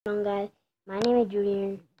on, guys? My name is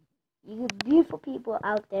Julian. You beautiful people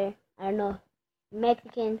out there, I don't know,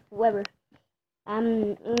 Mexicans, whoever.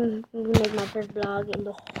 I'm gonna make my first vlog in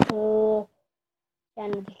the whole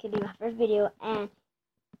channel. This could be my first video, and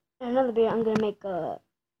in another video, I'm gonna make a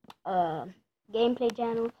gameplay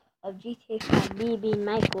channel of GTA 5, me being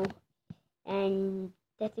Michael, and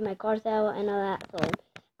testing my cars out and all that. So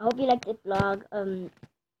I hope you like this vlog.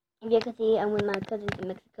 If you can see, I'm with my cousins in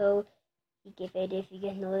Mexico. Fede, if you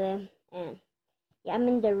guys know them, and yeah, I'm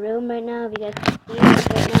in the room right now. If you guys can see it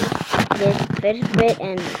right now, this first bit,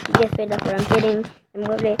 and you guys say that's where I'm sitting. And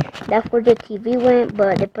that's where the TV went,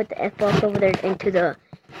 but they put the Xbox over there into the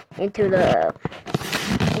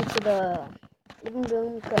living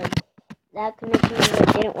room because that connection number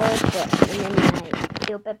didn't work. But and then my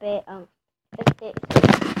Tio Pepe fixed it.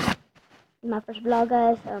 So my first vlog,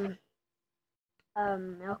 guys.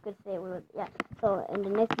 I could say yeah. So in the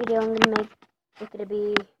next video I'm gonna make, it's gonna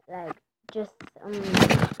be like just it's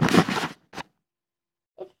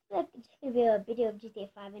gonna be a video of GTA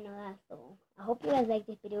 5 and all that. So I hope you guys like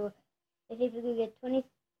this video. If you could get 20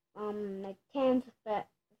 like 10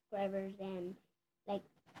 subscribers and like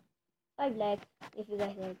 5 likes if you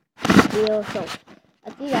guys like the video. So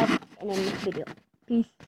I'll see you guys in the next video. Peace.